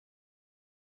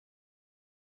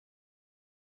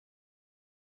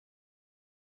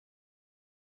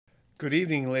Good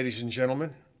evening, ladies and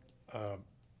gentlemen.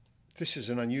 This is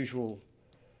an unusual,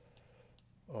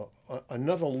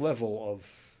 another level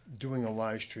of doing a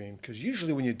live stream, because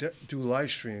usually when you do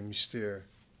live streams, they're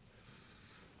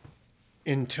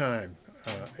in time,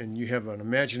 and you have an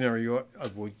imaginary,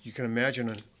 well, you can imagine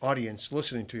an audience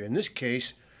listening to you. In this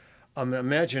case, I'm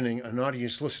imagining an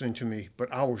audience listening to me, but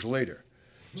hours later.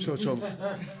 So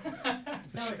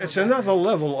it's another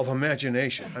level of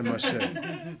imagination, I must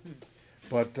say.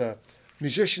 But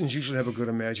musicians usually have a good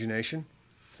imagination,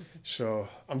 so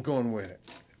I'm going with it.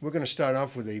 We're going to start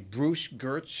off with a Bruce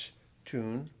Gertz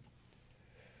tune.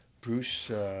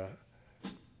 Bruce,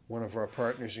 one of our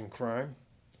partners in crime.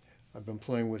 I've been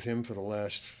playing with him for the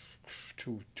last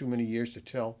too many years to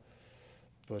tell,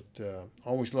 but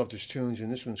always loved his tunes,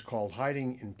 and this one's called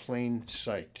Hiding in Plain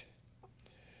Sight.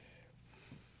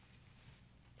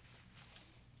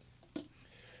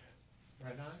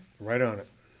 Right on? Right on it.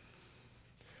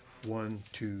 1,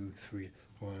 2, 3.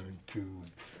 1, 2.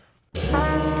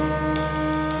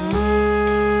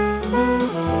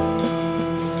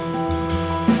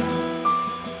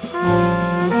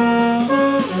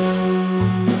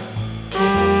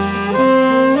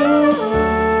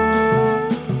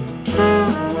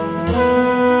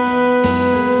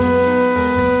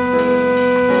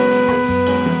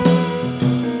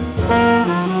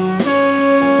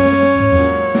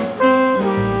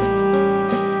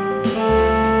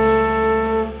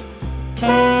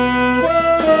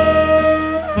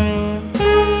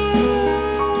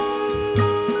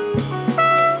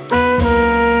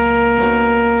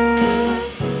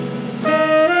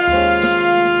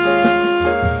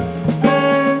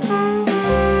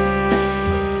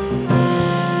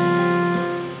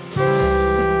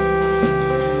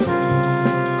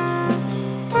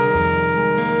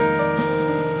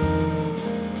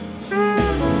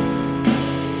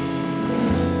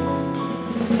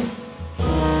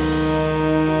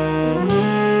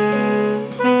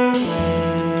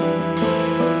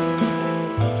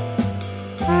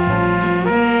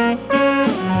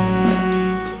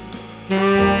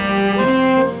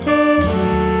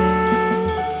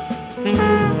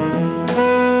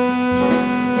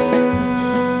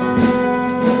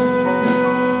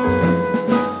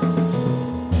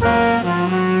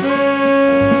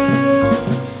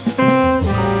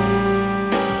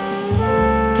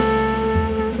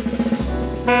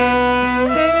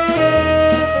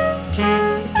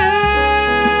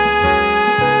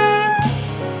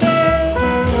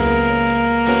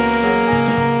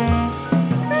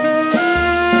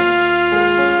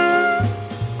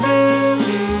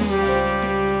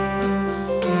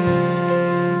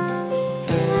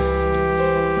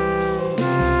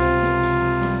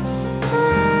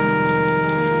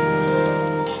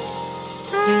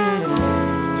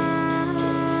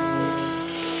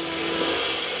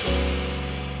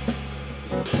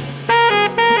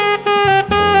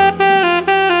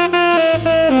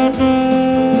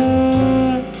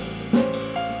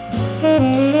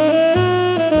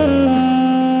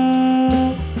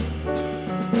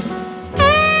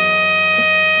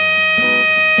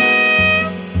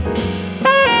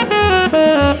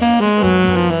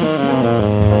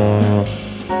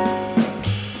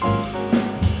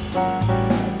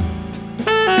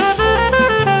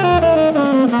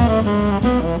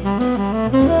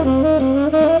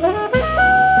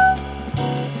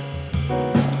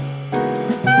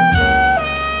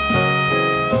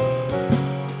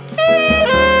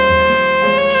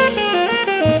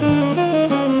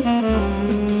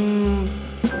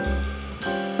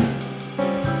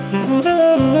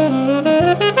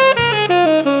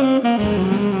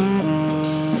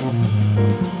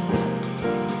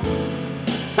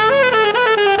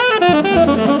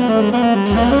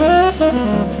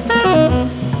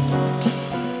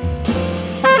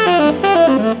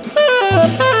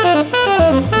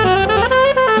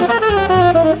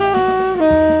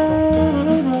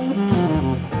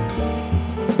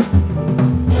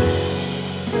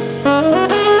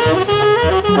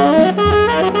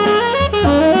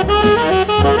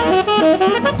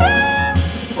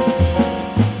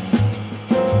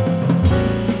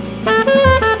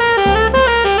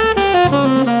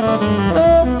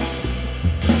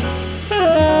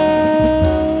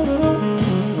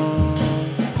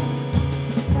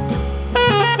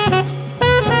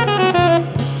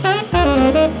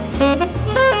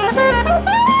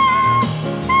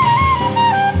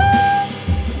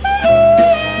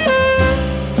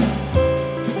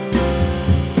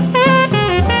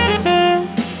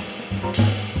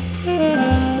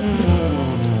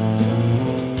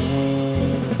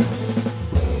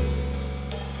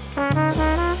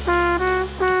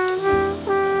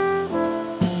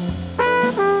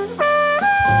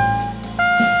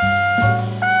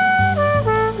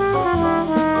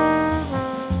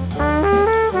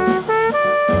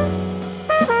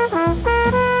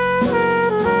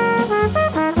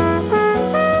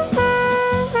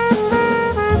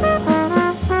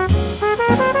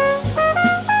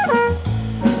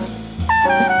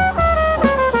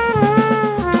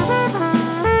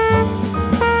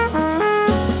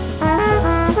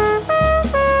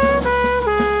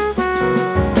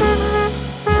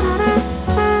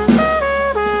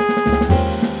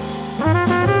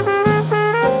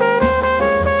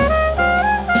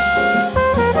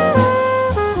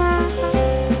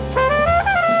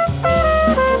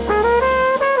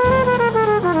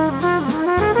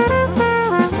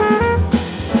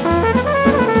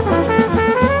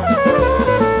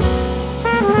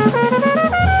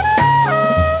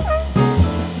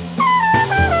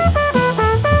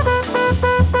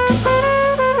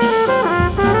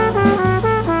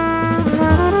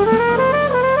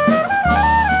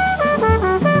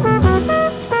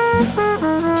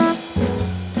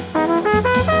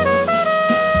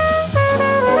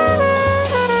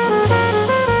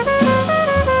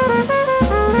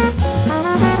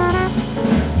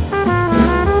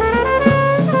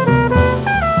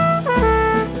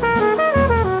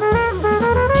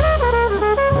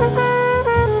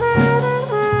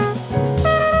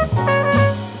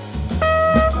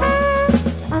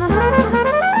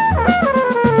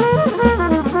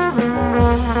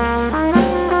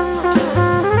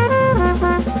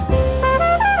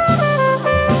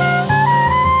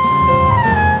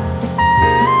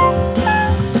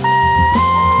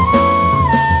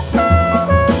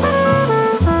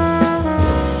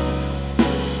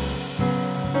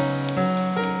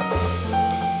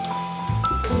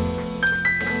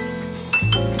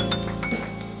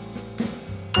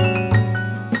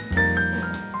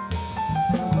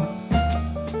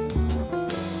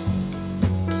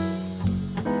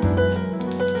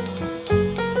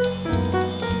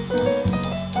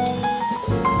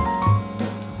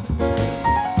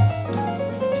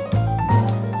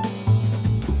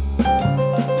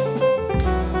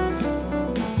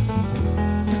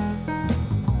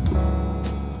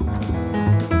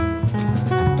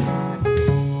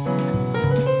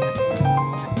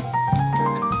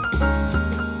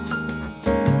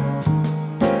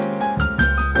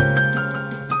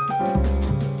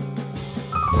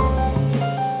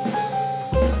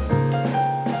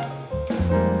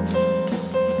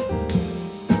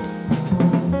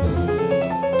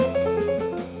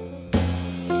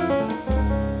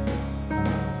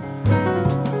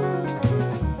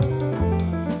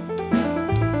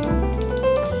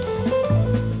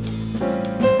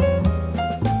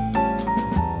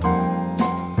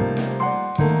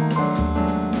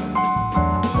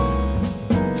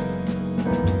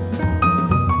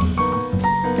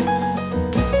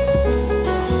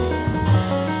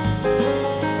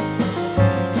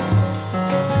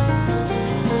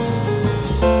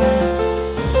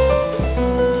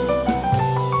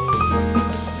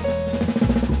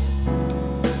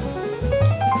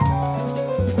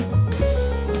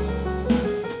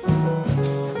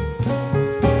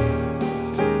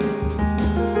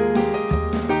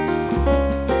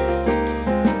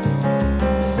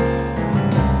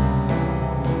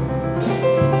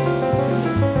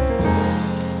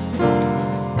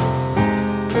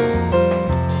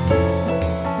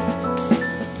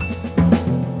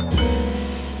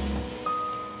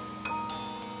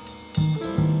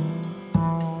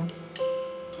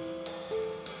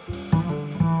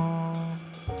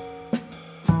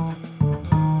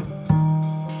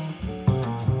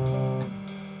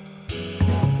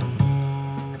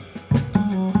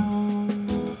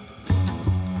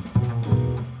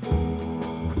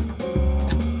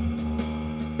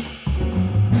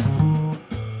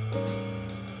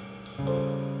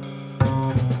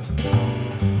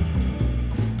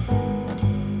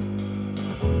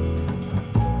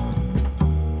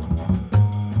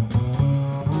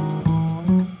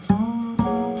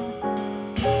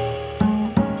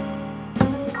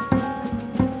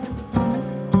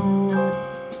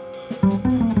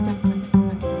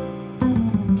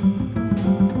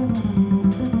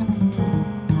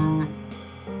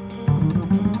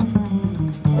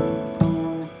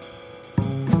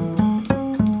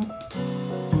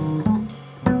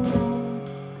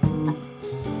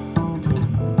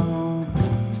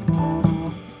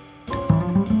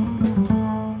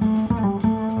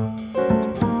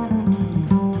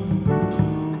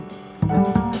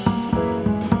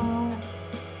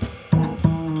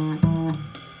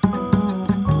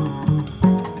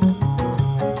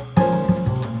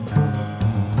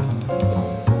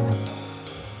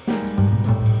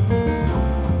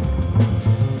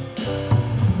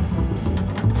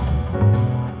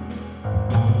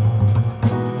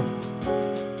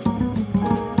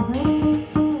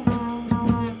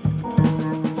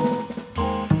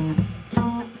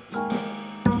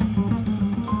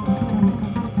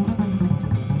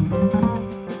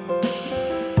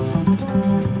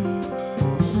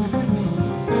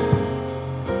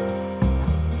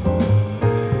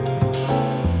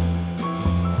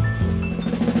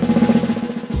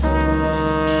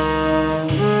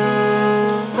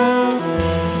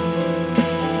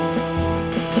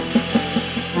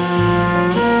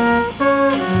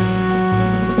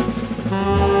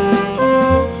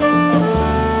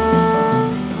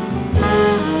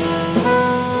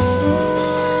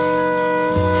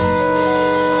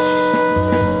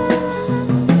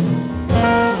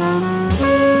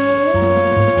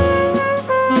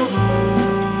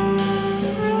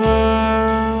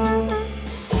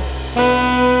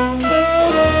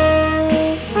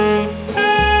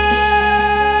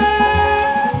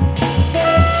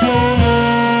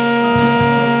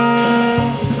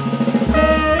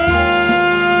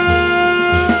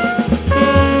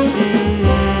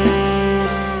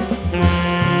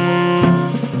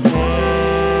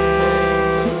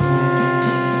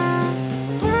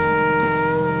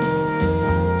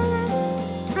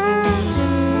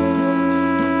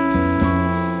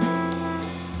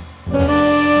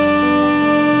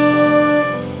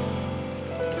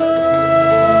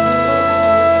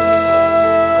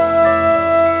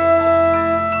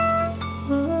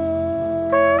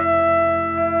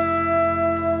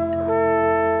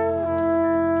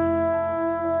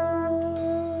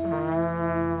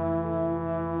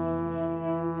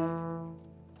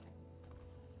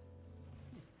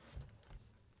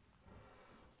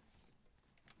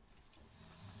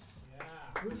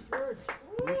 Bruce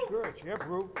Gertz. Yeah,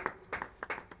 Brew.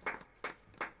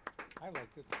 I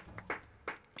liked it.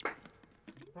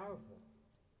 Powerful.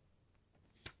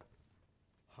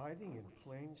 Hiding in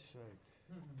plain sight.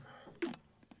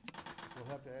 We'll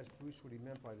have to ask Bruce what he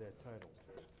meant by that title.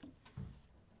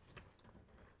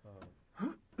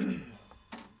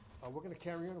 We're going to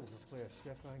carry on. We're going to play a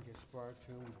Stefan Gaspar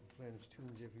tune. We've been playing his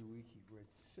tunes every week. He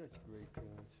writes such great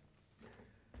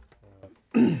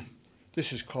tunes.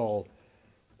 This is called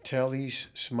Tally's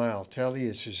Smile. Tally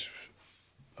is his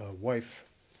wife.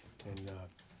 And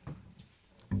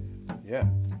yeah.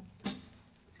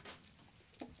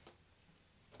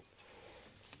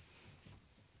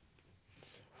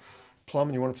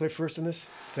 Plamen, you want to play first in this?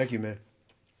 Thank you, man.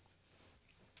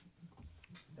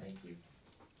 Thank you.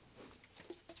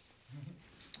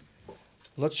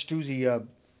 Let's do the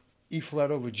E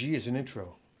flat over G as an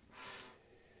intro.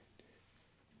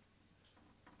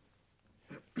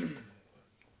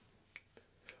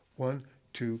 One,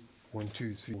 two, 1,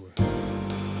 2, 3, 4.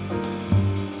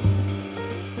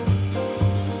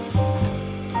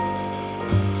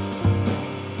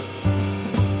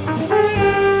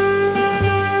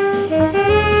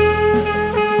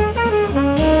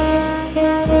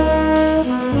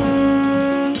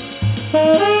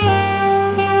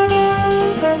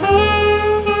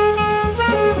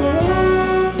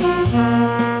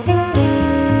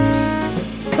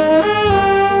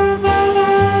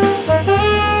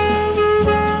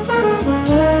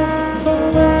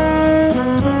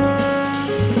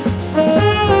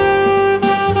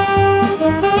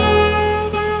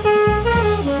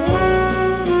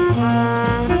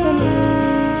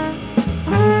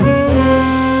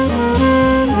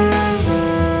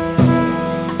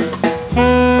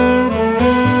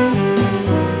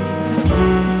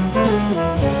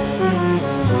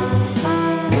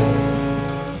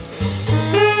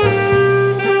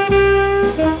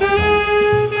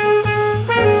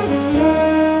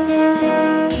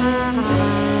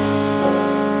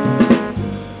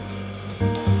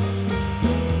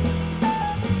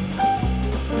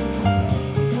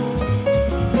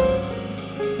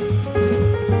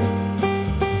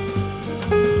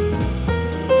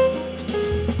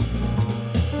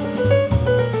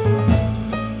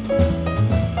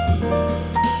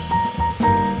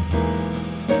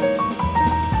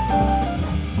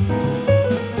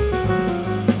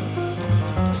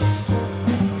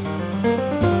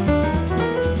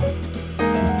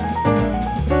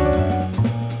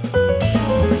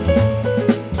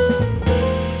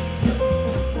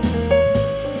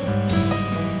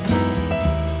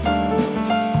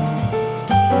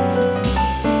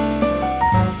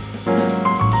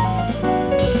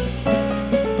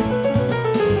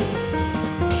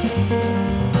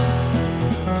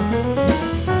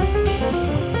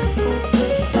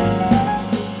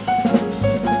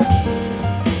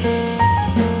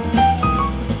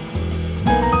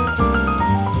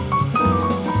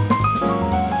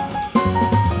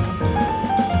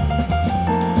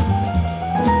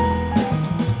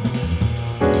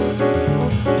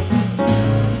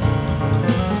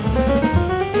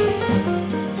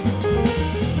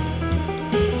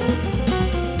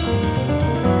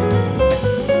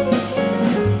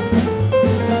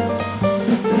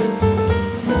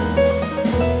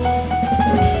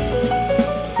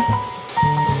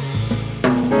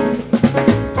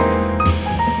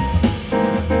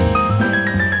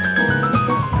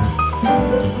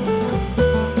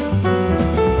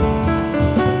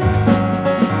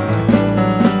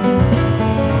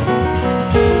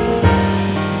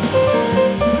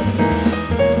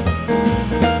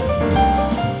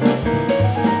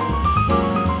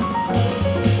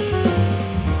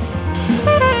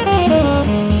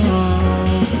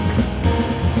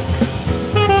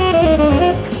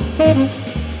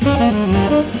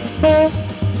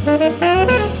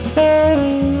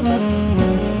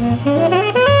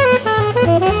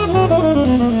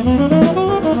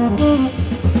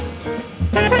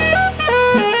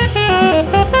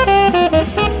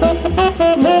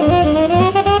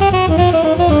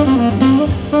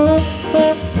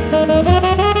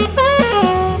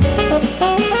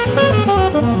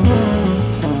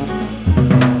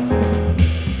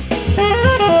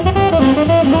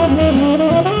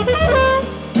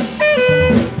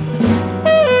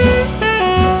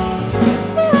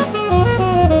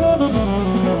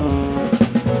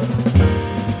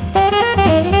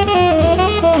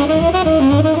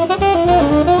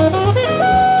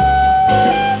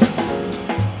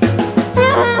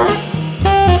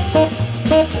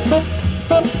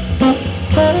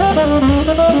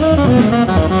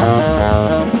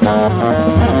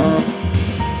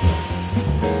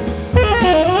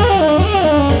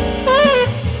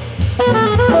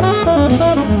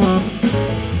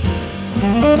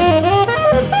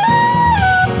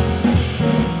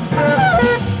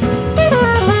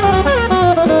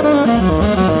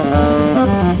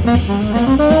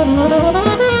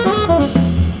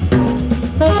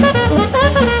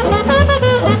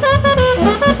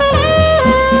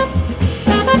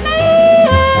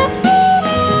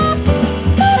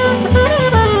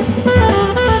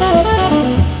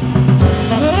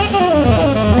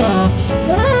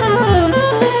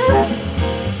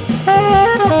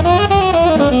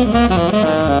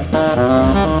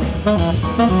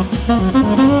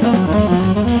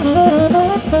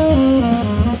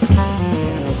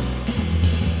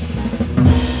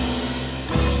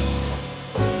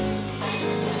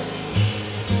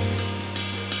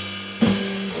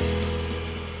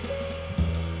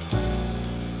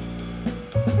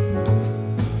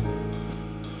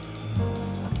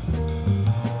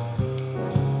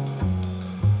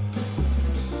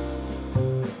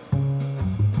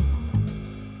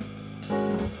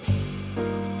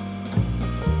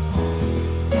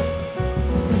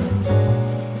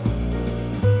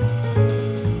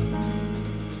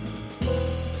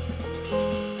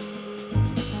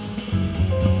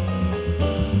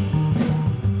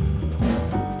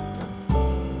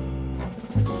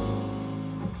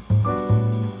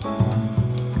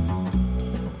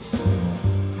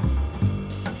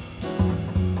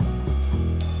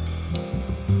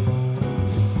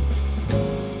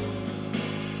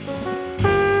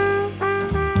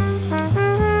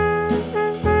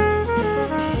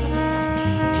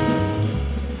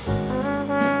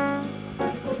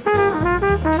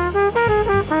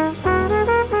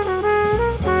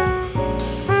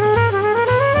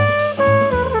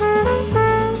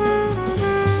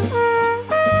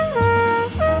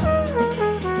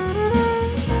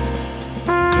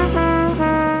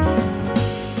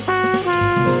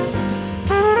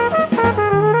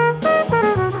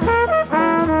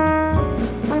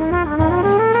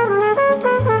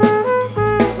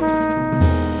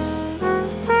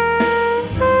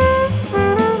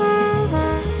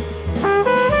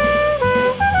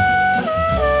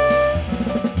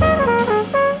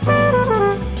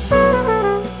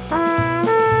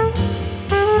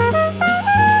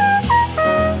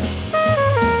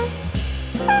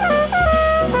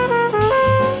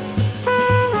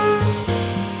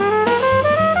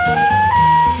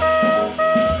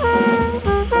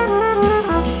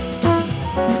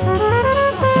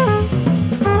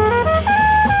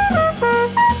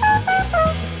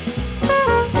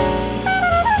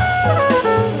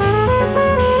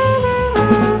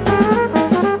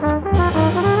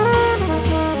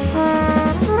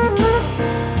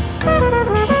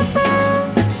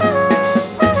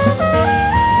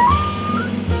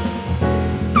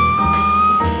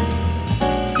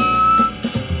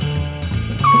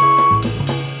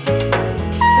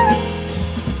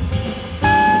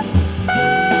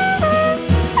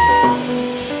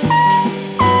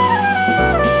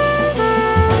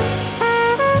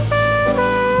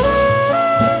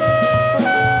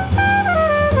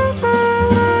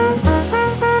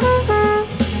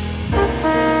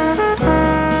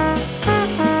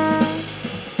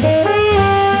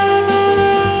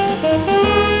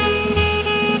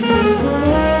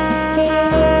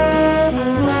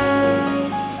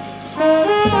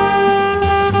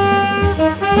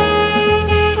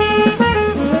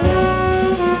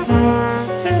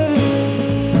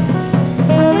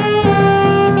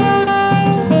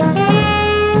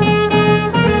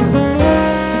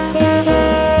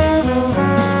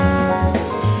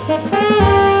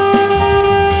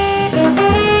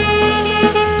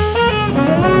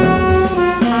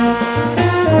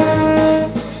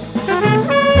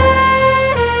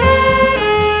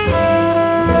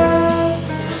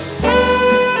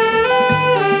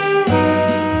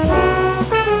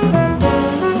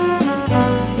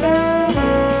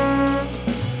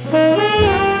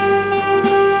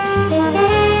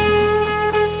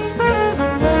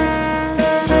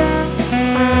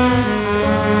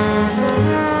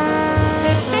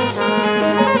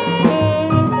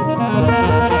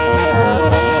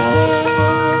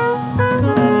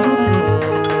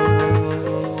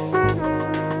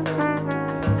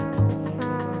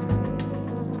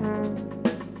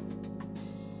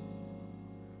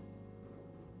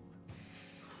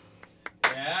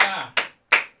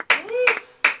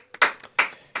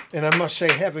 And I must say,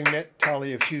 having met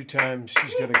Tali a few times,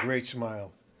 she's got a great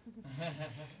smile.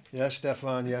 Yeah,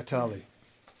 Stefan, yeah, Tali.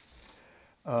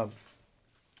 We're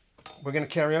going to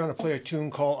carry on and play a tune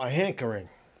called A Hankering.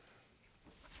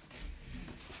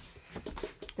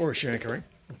 Or a shankering.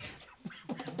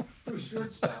 Who's your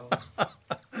style?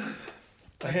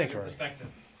 A hankering. Perspective.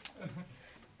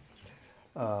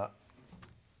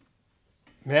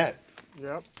 Matt,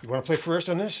 Yep, you want to play first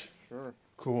on this? sure.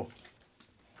 Cool.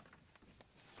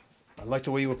 I like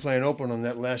the way you were playing open on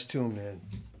that last tune, man.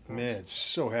 Man, it's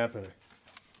so happening.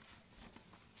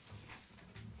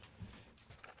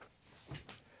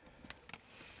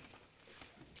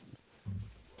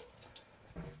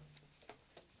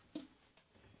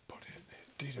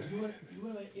 You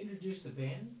want to introduce the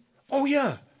band? Oh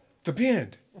yeah, the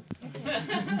band.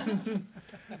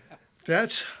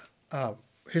 That's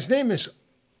his name is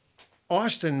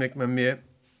Austin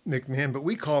McMahon, but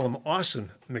we call him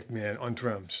Austin McMahon on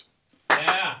drums.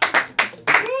 Yeah.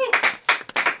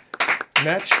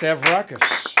 Matt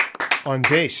Stavrakas on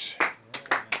bass.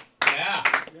 Yeah.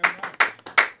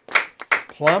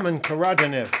 Plamen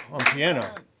Karadonev on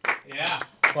piano. Yeah.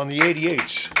 On the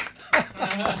 88s.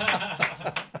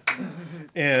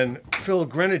 And Phil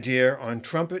Grenadier on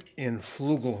trumpet and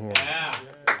flugelhorn. Yeah.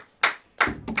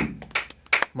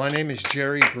 My name is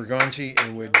Jerry Bergonzi,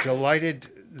 and we're delighted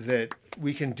that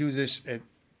we can do this at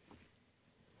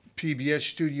PBS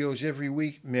Studios every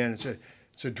week. Man, it's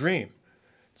a dream.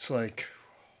 It's like,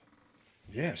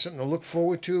 yeah, something to look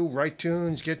forward to, write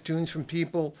tunes, get tunes from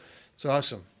people. It's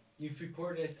awesome. You've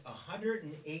recorded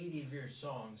 180 of your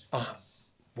songs plus.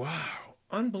 Wow,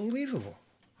 unbelievable.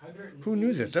 180 Who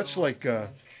knew that? That's songs. like, I'll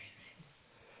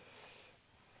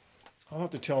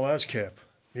have to tell ASCAP.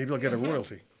 Maybe I'll get a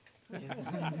royalty.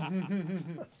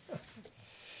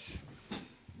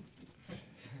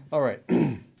 All right.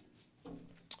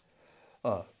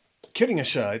 Kidding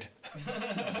aside,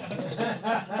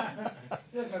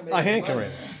 a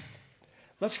hankering.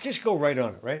 Let's just go right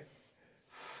on it, right?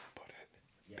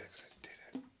 Yes.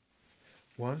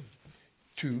 One,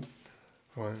 two,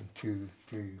 1, 2,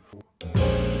 3, 4.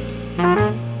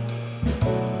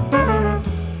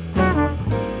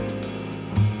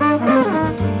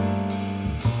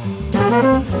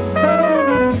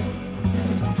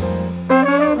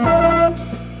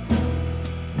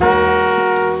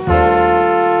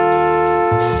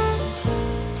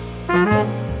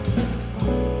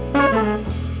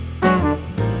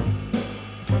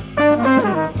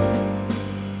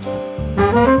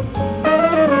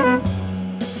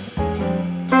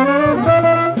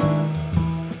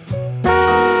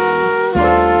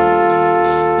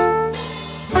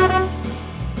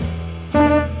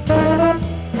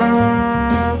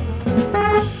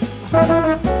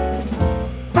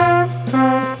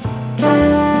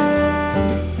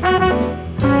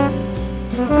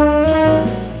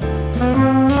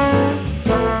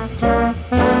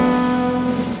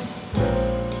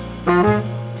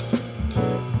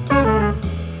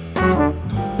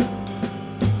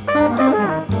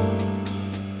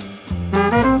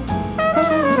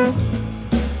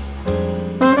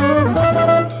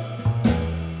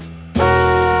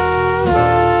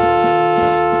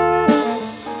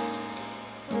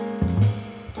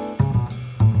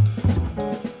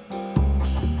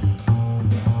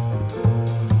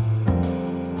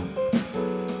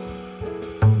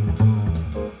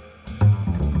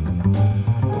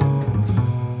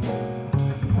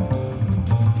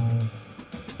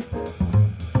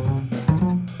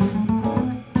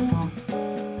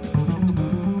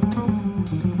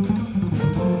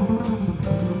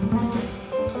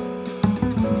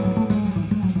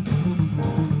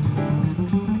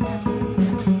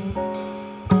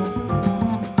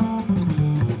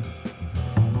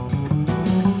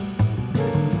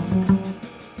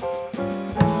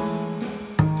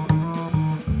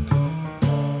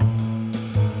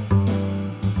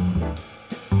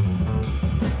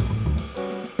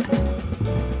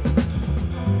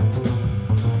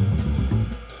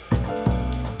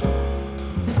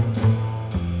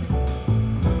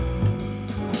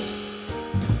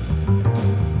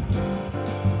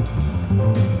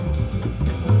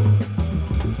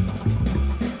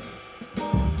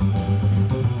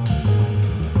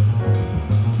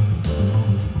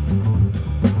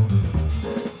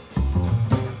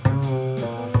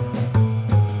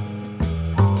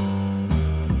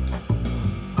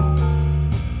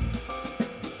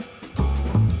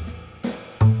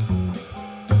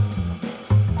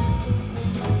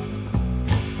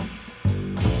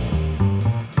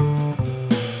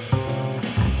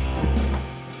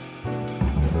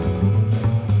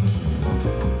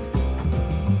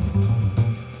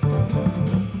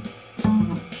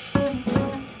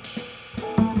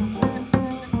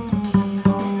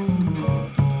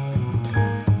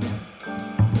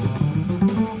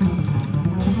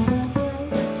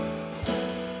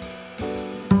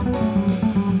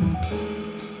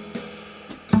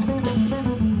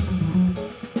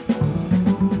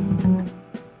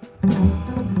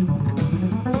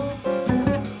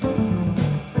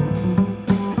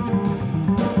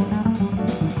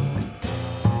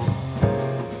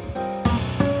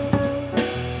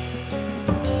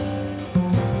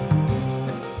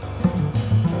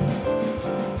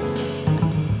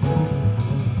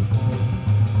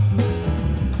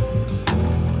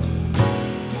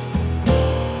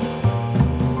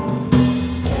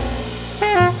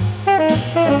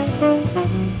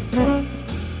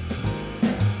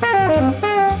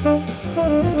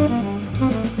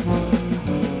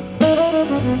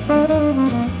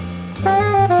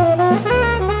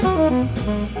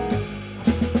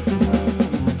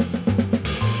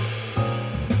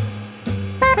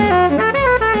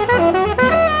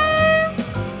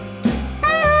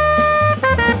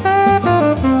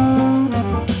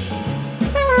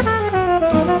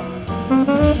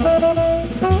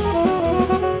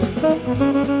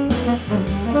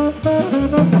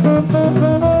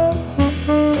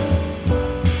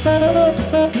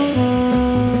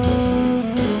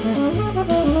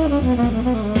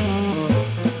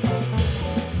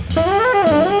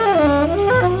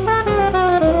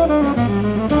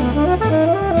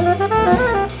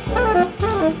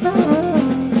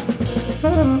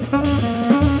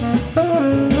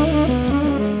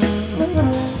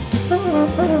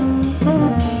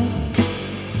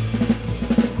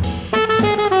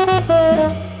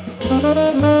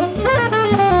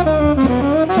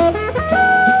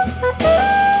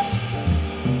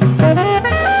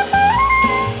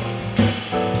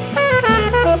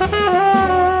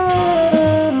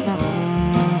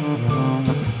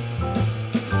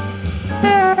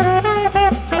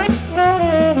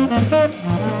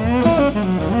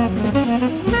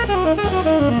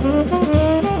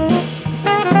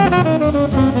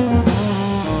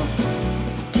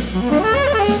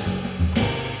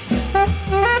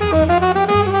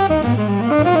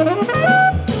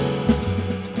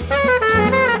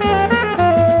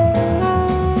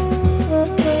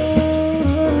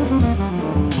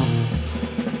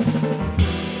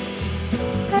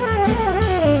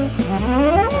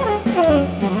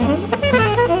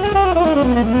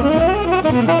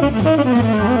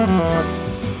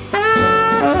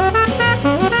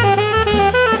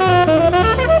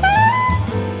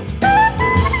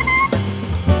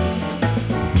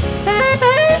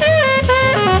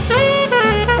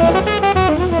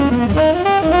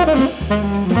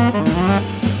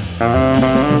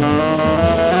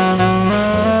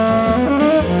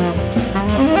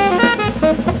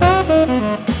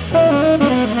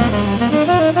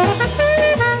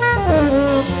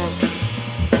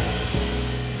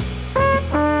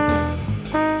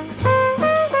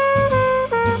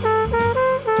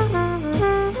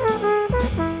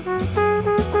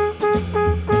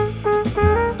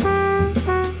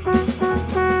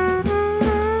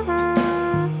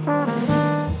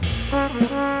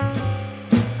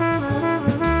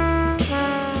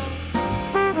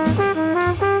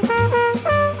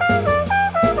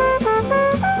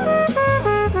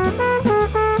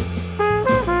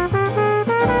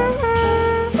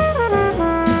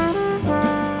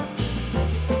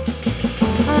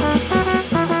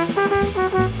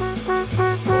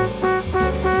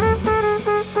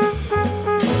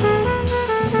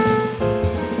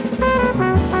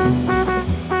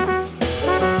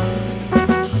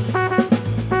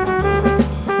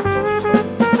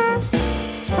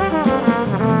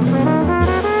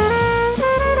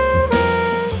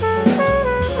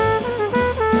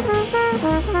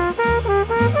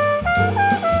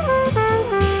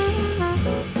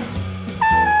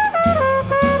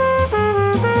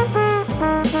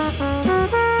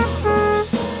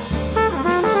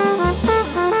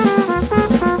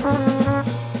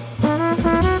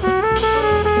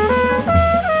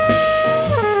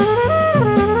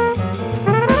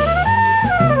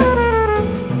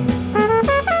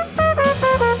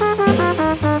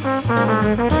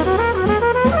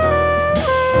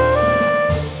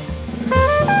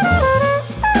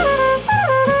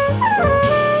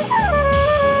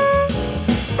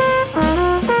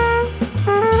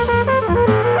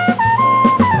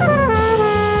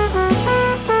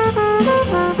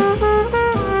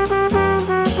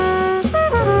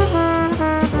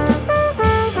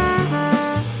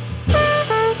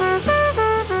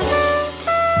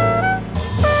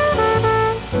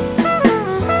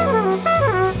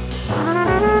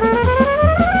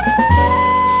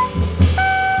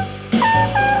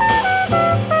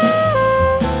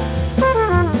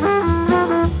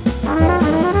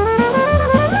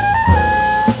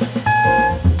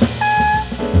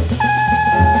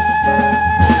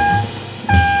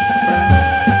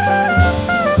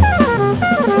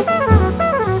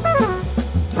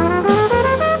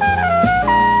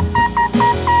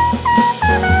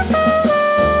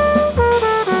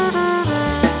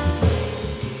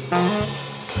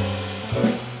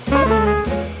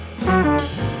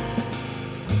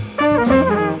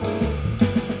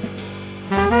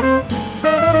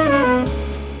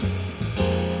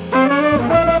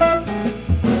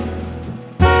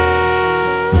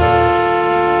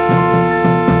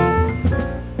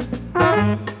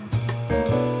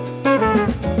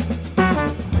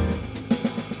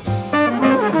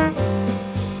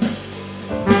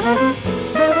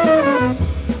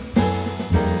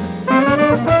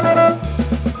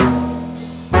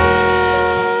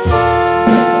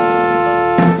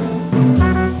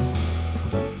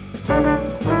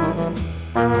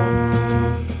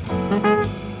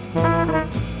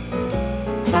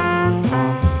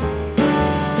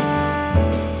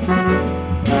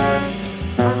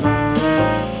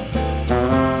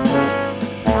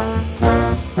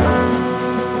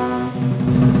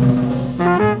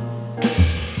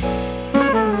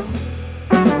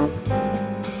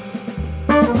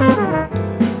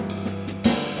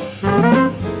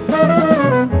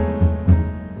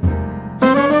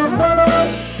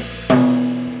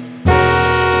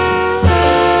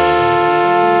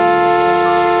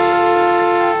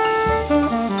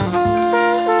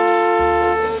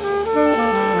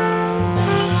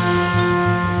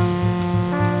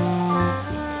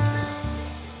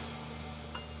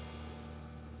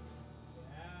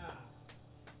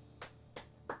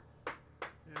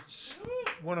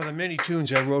 one of the many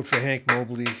tunes I wrote for Hank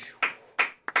Mobley.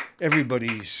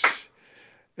 Everybody's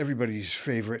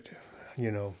favorite,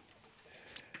 you know.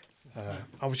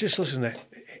 I was just listening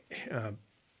to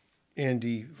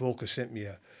Andy Volka sent me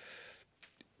a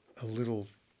little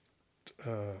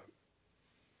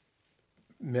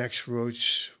Max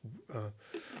Roach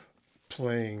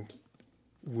playing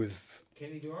with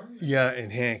Kenny Dorn? Yeah,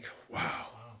 and Hank. Wow.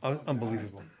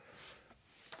 Unbelievable.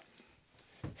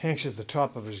 Hank's at the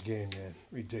top of his game, man.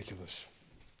 Ridiculous.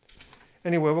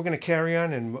 Anyway, we're going to carry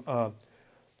on, and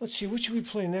let's see, what should we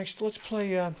play next? Let's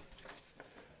play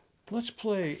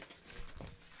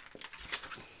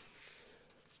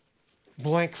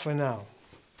Blank for Now.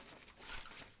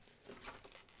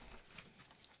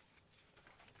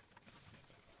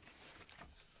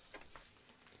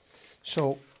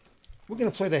 So we're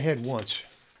going to play the head once.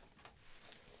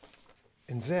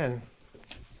 And then,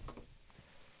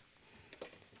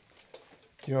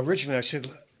 you know, originally I said,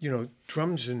 you know,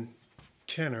 drums and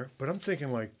tenor, but I'm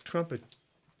thinking like trumpet,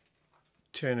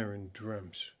 tenor, and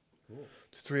drums. Cool.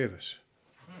 The three of us.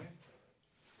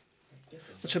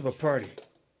 Let's have a party.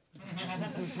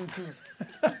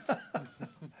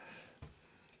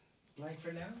 Blank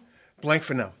for now? Blank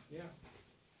for now. Yeah.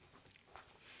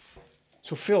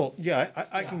 So Phil, yeah,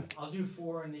 I can. I'll do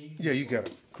 4 and the. Yeah, you got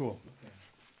it. Cool.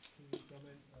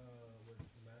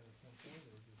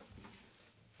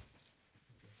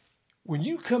 When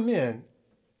you come in,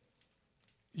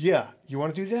 yeah, you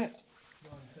want to do that?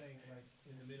 No, I'm saying like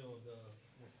in the middle of the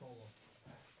solo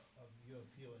of your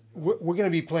feel and We're going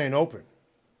to be playing open.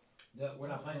 We're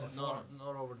not playing the floor.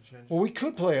 not over the change. Well, we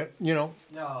could play it, you know,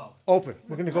 No. open.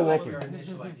 We're going to go I like open. your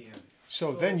initial idea.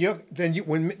 So then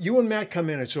when you and Matt come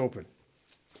in, it's open.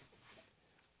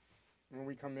 When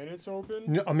we come in, it's open?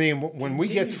 No, I mean, when we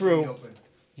get Continues to be through, open.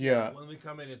 yeah. When we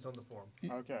come in, it's on the form.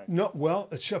 Okay. No, well,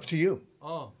 it's up to you.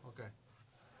 Oh, okay.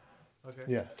 Okay.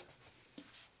 Yeah.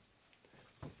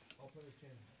 I'll play the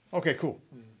change. Okay, cool.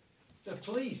 The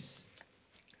police.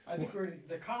 I think we're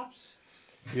the cops.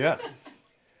 Yeah.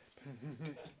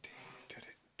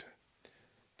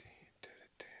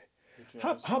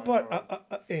 How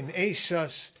about an A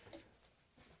sus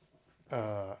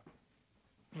for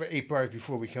 8 bars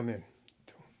before we come in?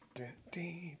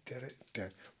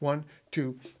 1,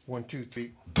 2, 1, 2,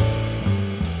 3.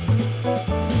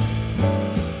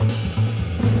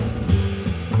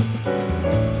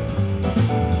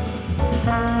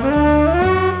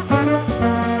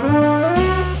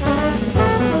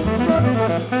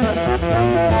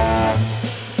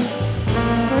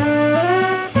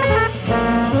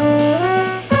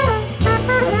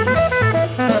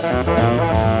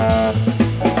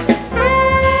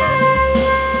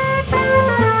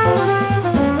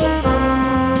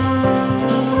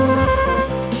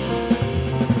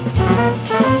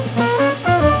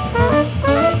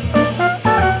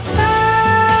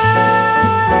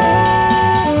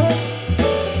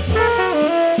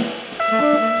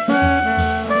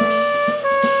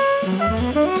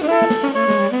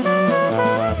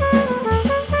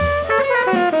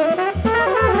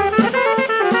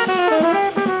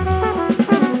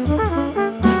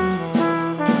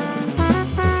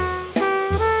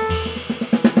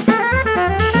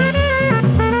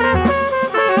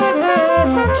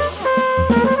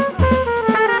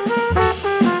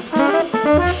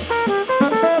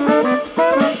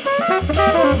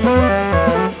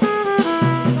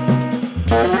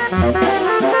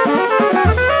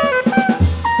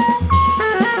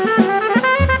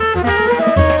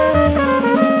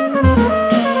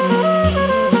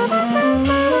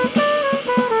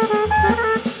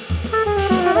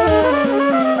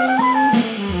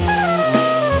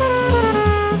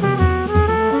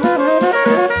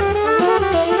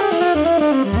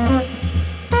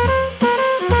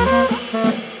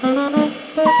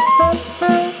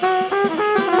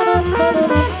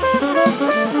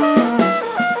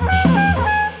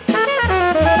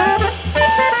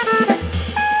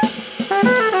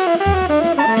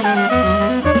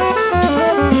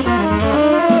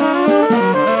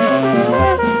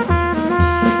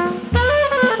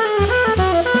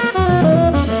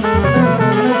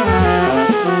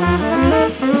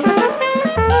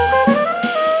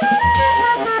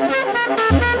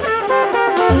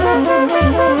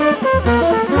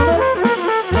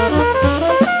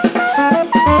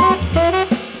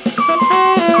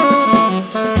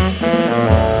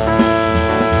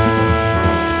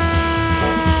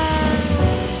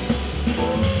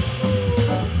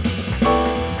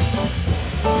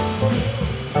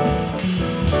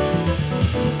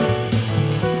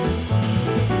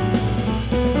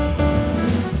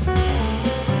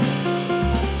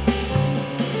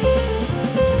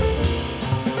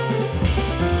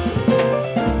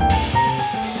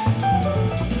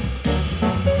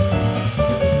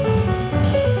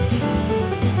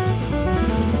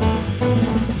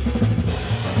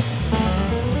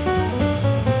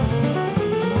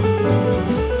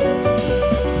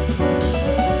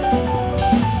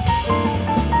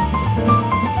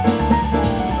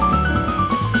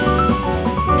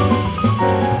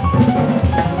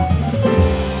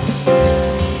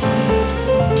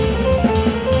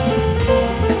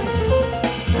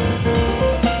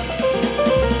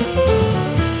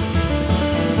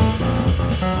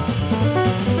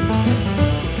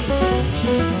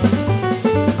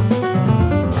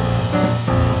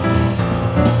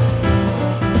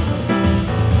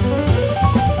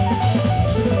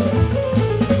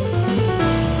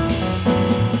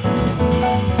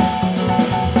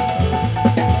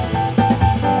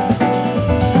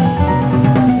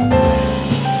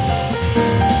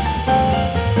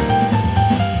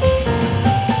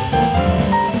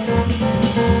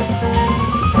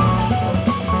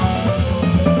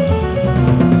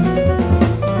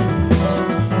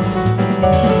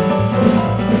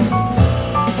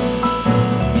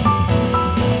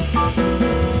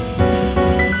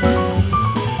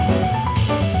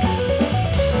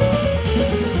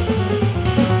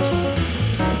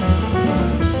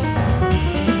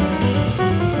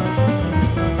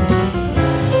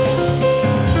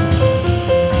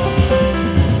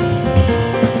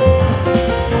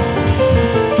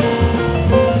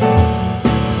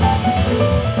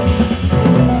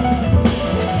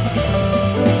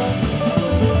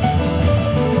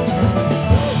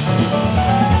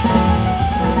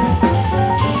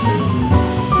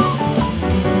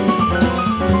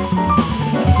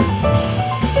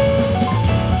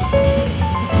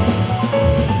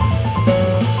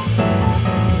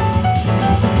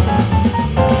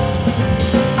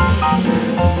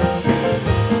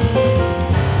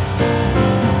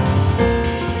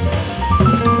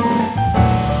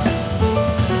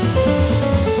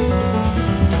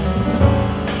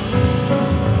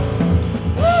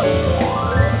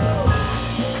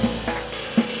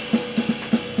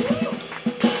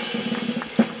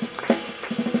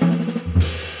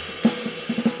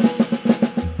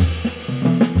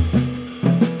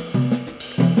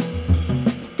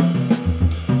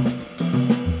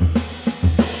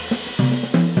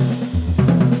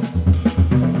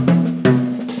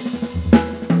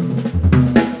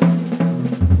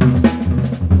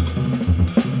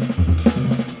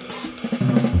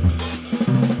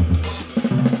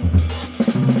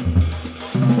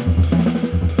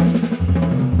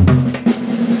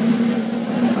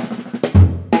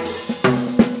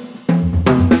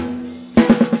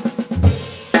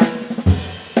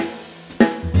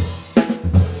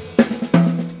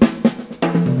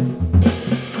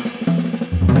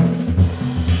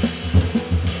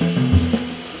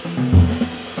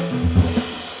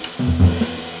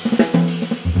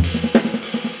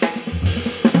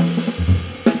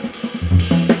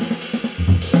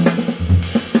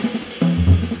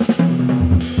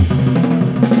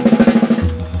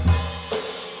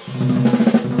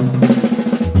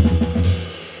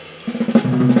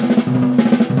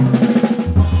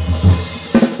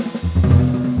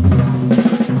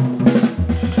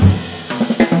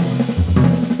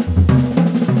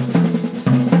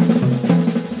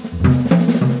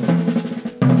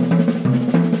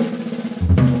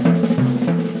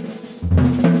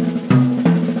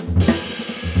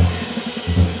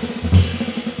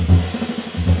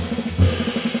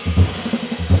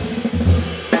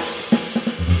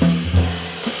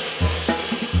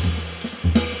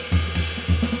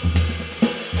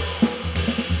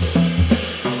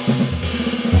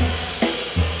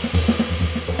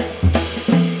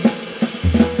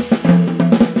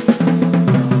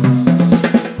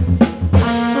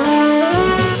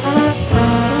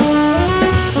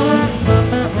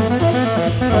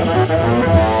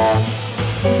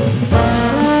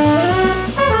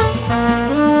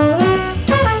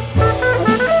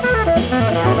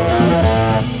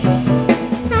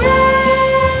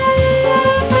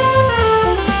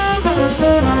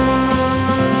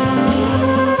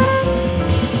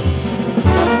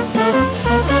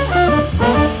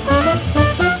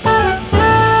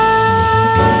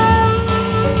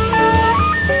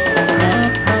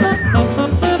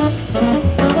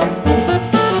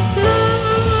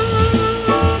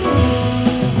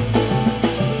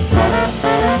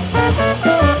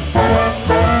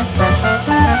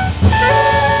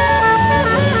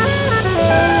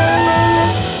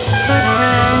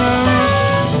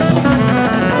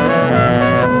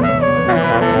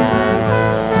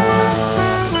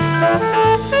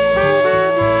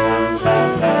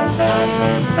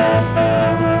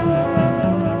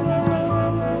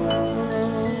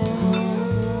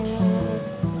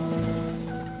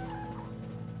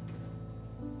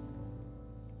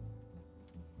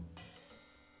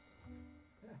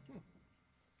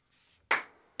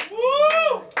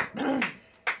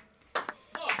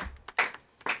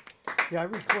 Yeah, I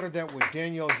recorded that with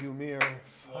Daniel Humir,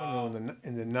 I don't know,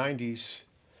 in the 90s.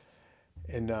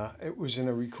 And it was in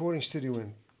a recording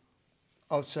studio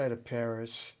outside of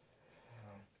Paris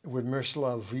with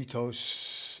Miroslav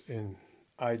Vitos and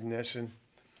Aiden Essen.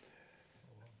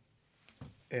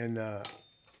 And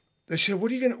they said,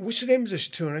 what's the name of this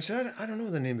tune? I said, I don't know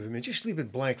the name of it, man. Just leave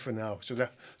it blank for now. So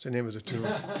that's the name of the tune.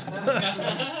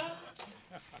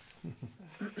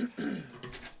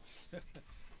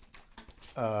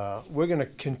 We're going to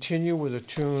continue with a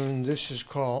tune. This is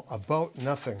called About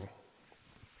Nothing.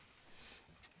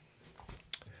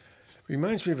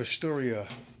 Reminds me of a story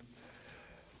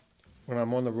when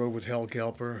I'm on the road with Hal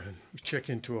Galper and we check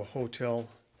into a hotel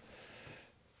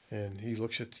and he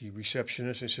looks at the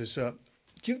receptionist and says,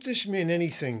 give this man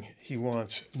anything he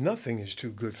wants. Nothing is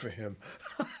too good for him.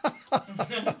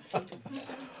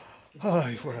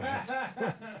 Why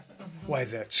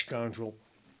that scoundrel?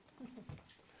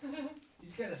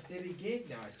 He's got a steady gig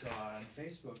now, I saw on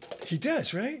Facebook. He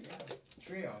does, right? Yeah,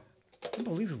 trio.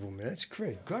 Unbelievable, man. That's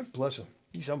great. God bless him.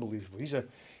 He's unbelievable. He's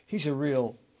a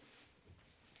real,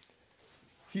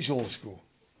 he's old school.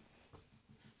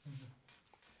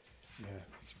 Yeah,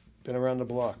 he's been around the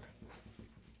block.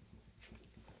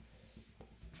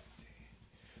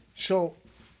 So,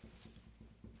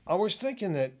 I was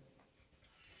thinking that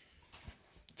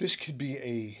this could be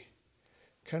a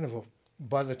kind of a,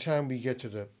 by the time we get to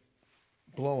the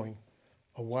blowing,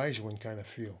 a wise one kind of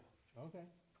feel. Okay.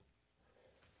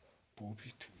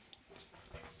 Booby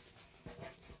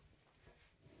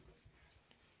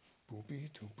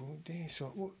to booby.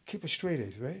 So we'll keep a straight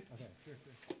eighth, right? Okay, sure.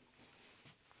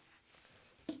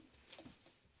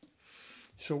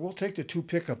 So we'll take the 2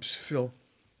 pickups, Phil,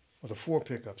 or the 4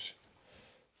 pickups.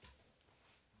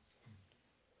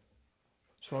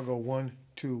 So I'll go 1,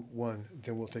 2, 1,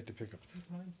 then we'll take the pickups.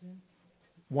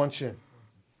 Once in.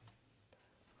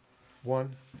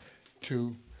 1,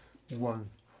 2, 1.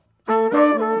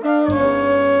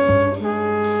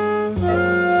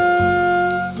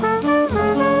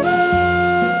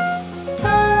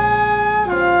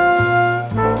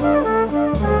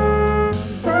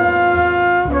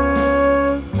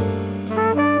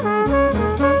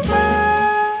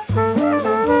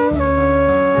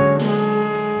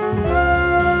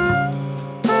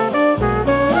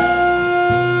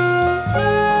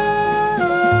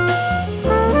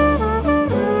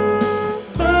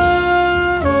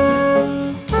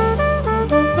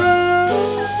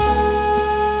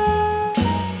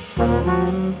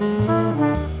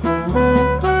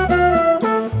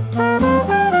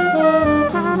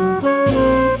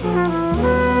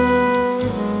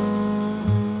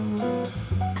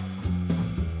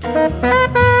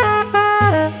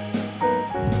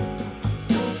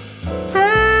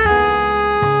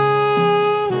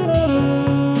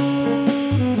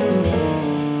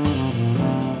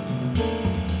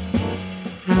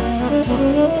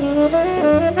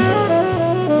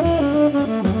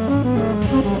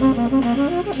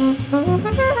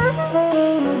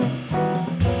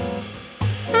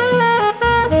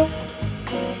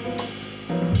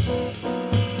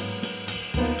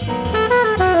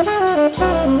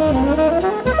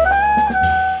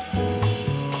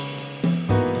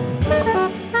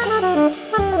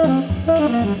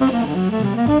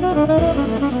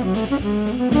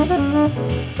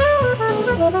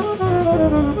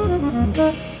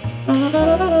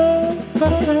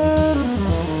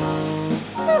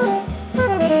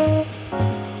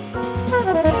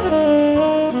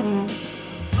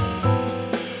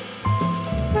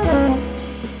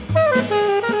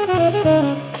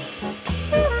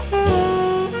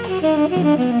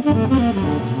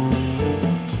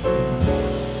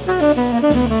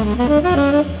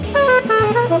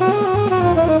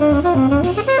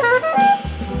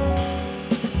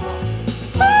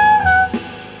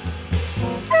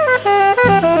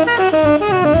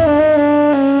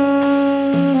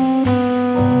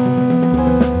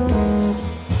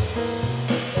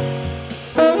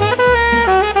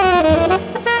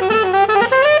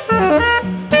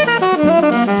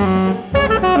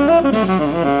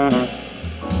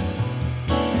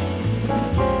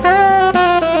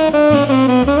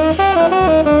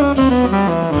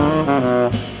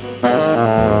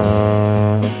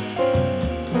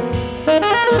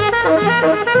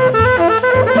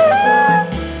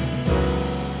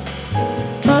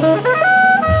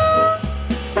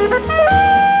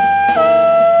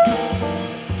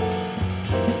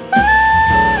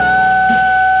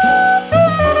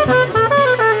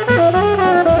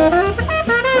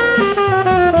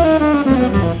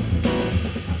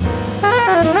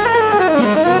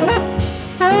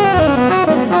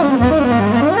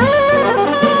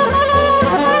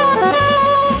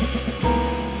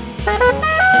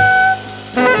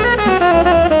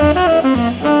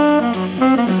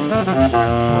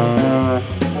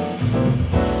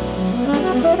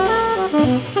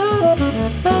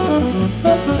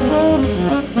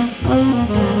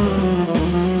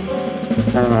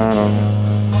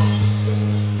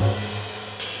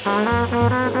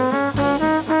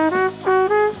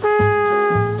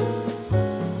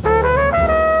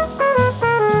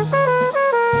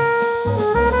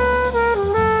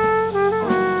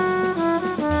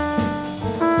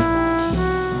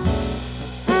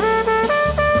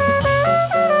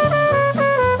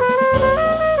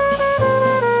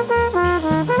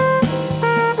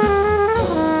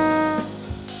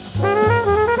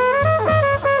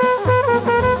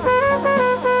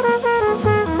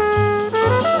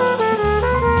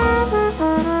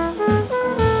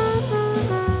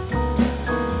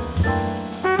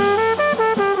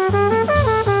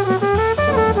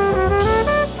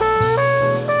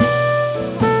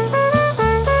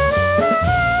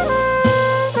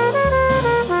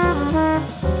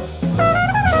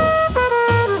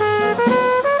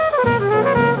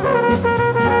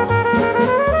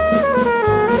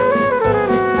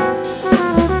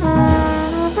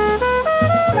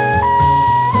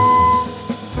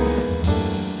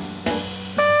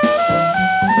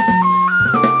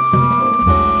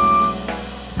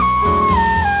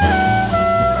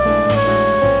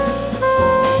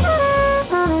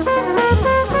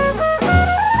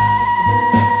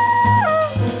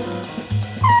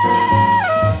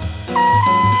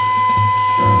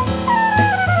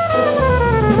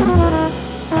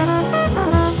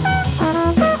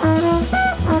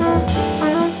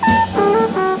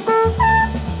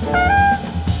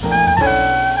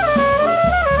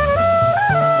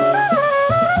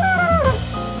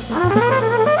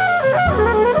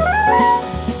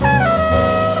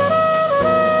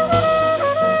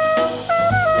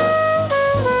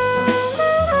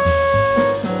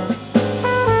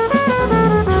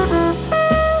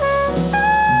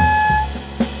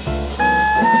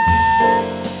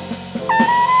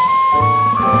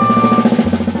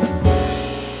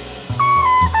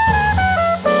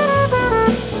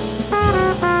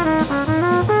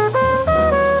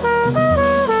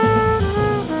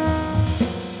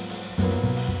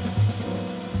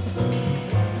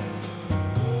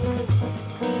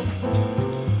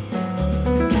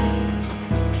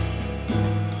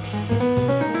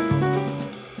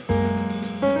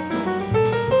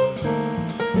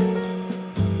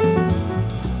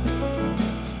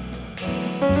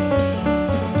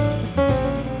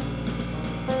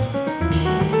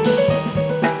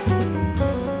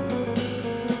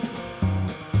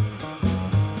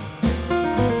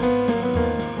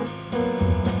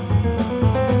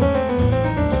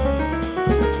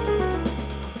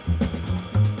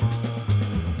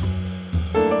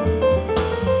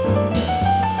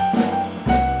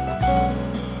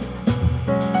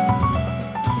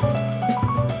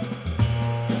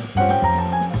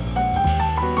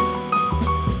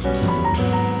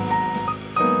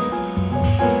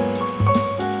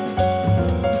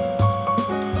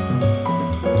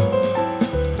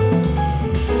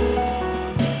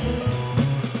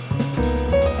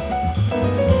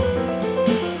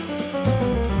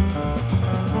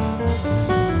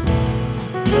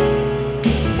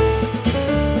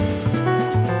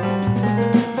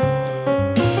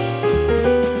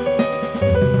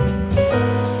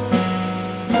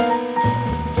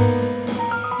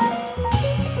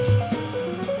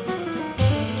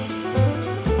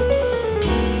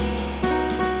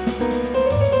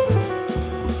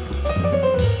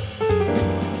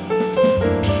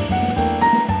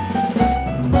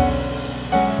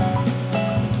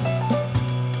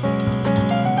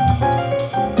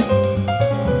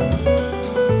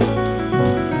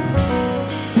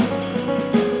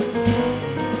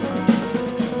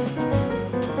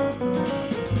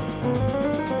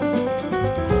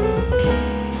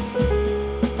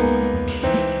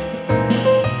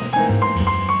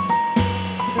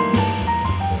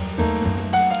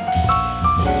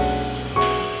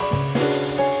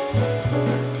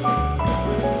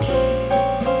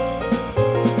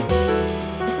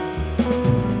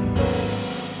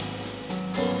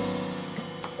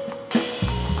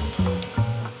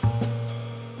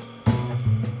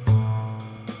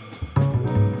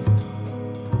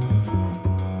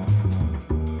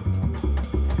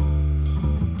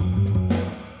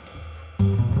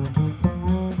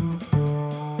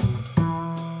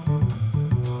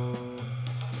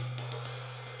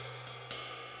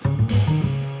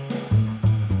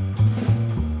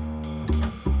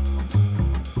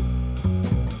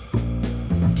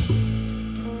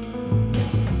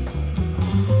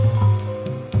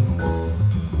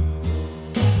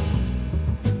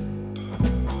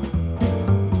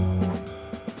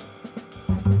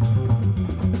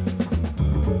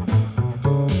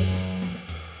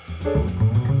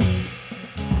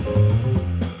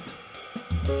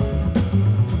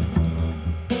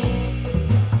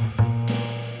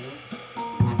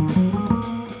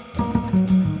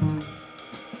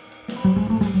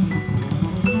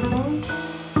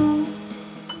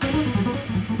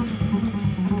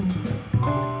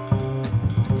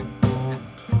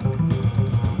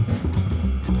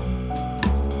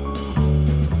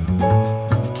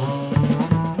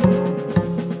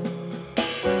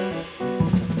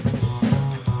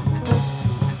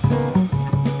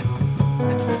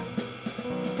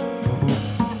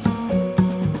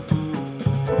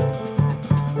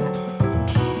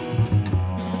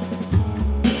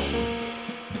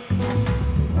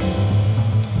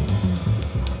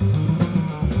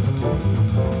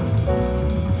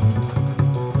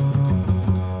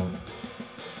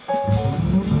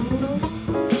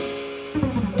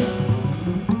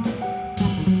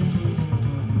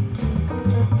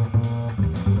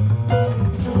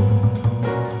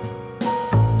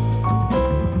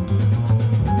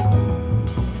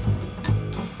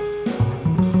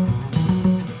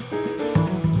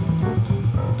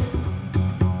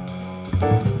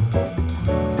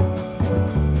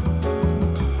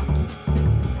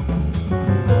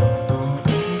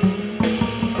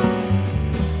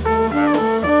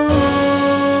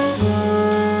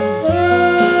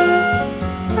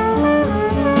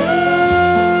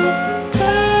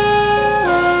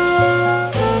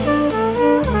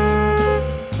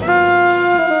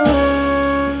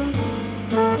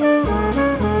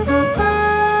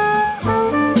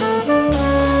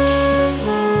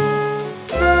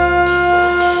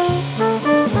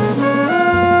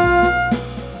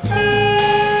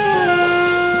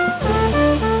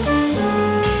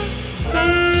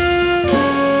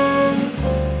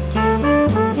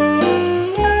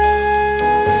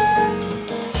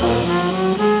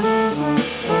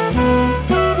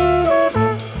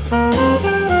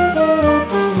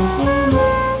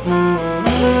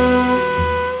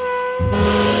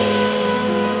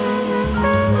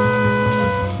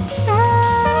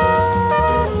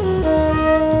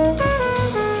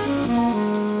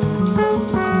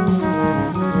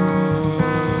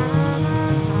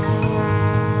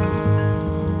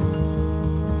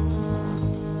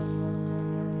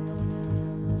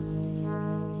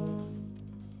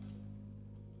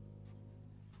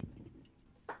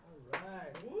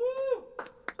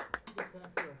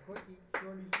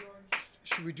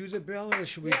 should we do the ballad or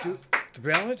should we do the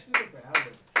ballad? Do the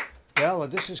ballad.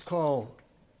 Ballad. This is called.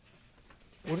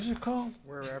 What is it called?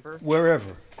 Wherever.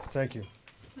 Wherever. Thank you.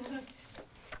 I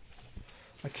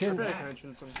I can't. pay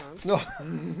attention sometimes. No,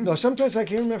 no. Sometimes I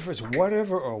can't remember if it's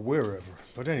whatever or wherever.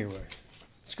 But anyway,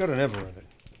 it's got an ever in it.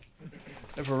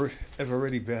 Ever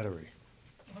ready battery.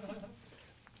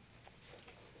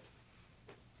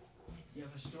 You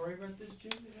have a story about this,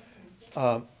 Jim?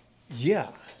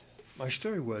 Yeah, my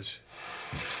story was.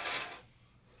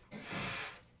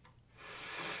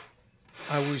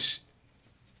 I was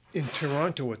in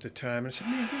Toronto at the time, and I said,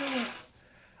 "Man, you know what?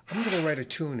 I'm going to write a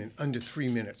tune in under 3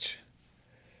 minutes."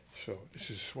 So this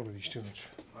is one of these tunes.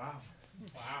 Wow.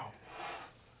 Wow.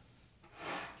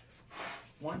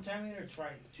 One time in or try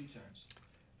 2 times?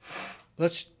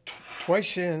 Let's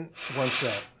twice in, once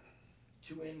out.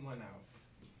 2 in, 1 out.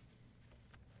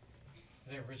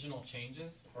 Are they original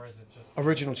changes, or is it just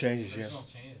Original changes, yeah. original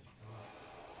changes? Oh,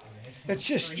 amazing. It's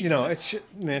just, you know, it's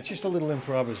just a little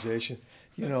improvisation.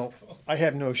 You know, I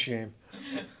have no shame.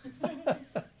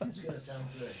 It's gonna sound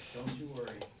good. Don't you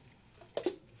worry.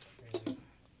 Crazy.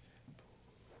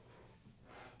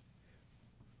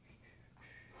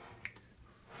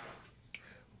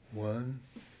 One,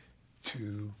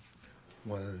 two,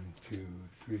 1, 2,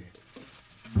 3.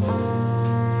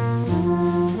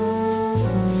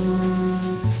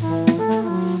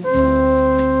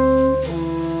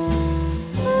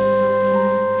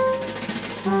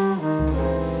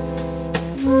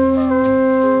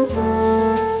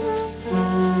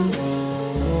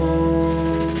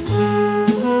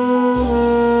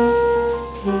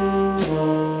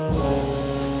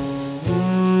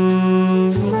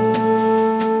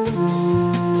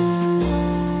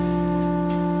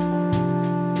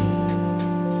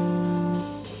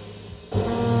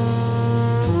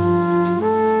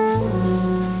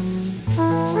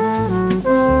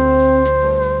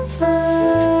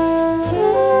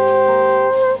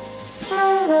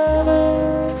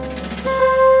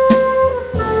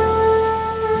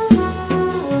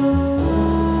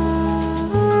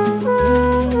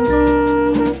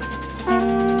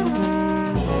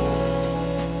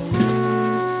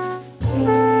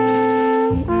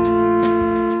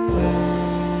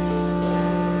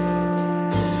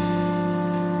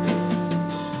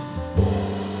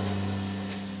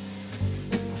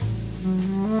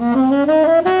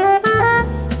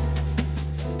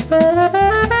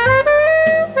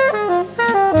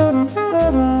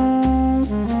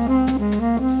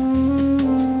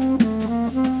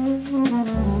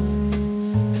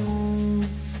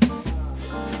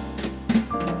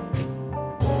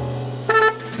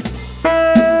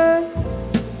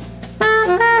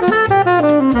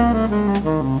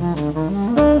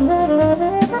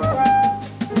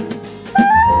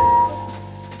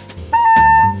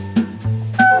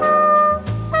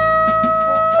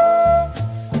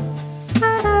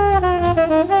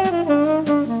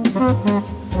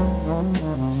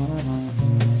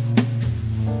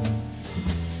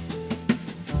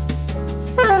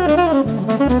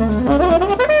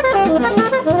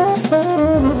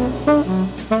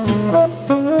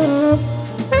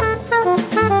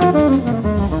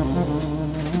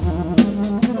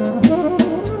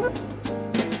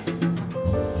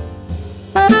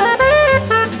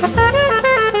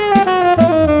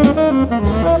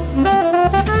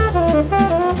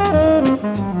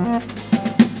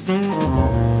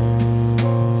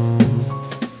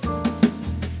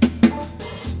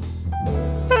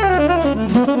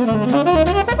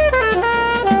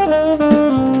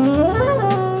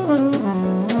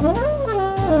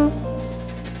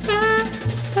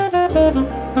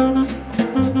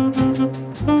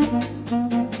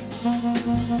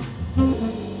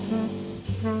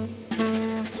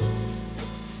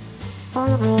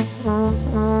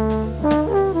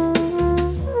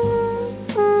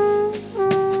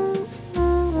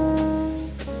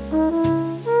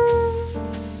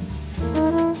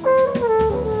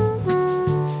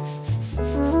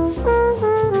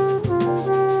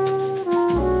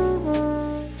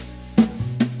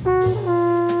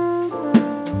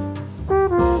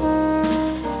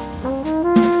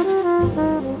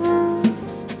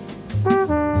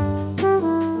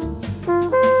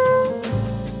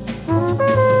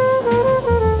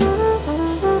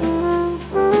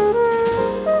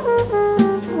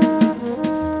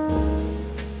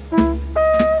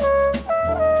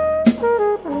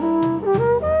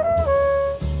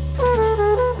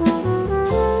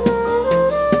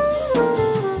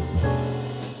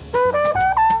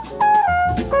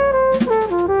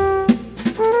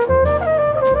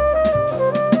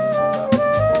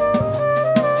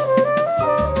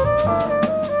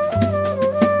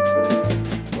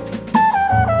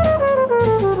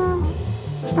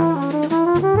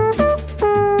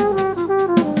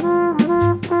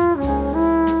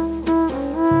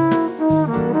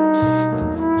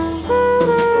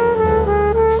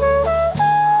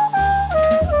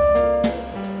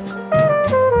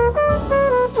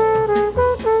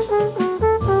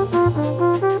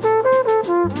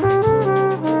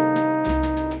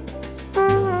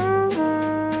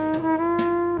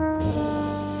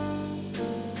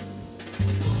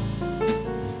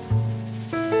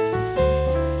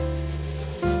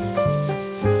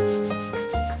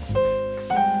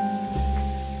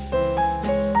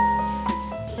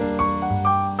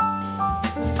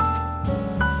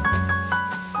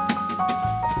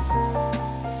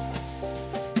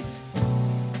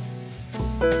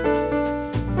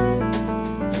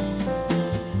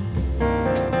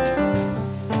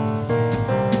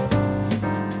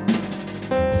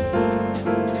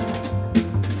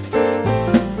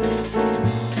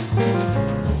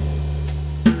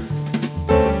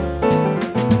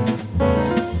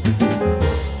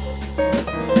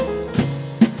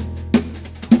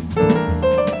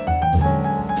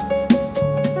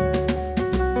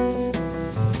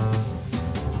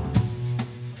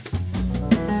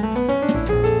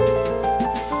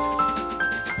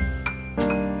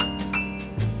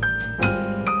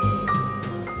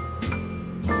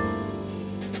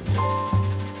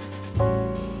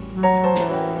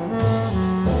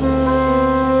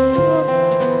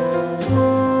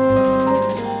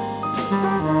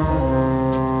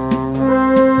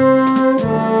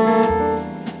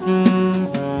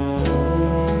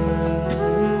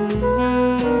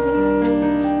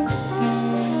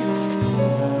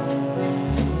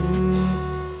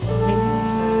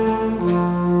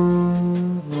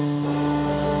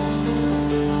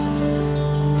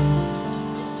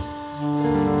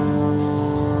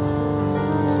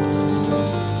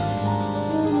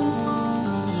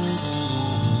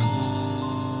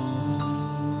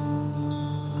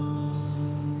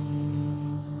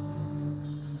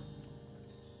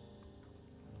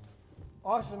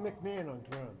 Austin McMahon on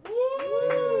drums.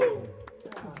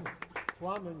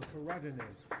 Plamen Karadonev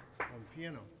on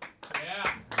piano.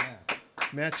 Yeah.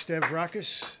 Matt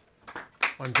Stavrakas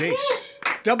on bass,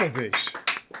 double bass.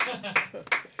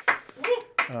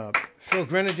 Phil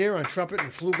Grenadier on trumpet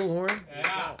and flugelhorn.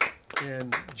 Yeah.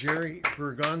 And Jerry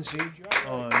Bergonzi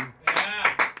on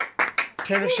Yeah.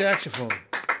 tenor saxophone.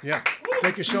 Yeah.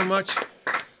 Thank you so much.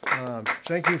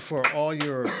 Thank you for all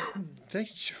your,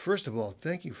 first of all,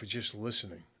 thank you for just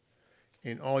listening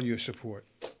and all your support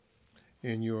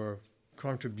and your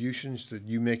contributions that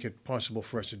you make it possible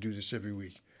for us to do this every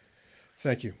week.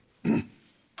 Thank you.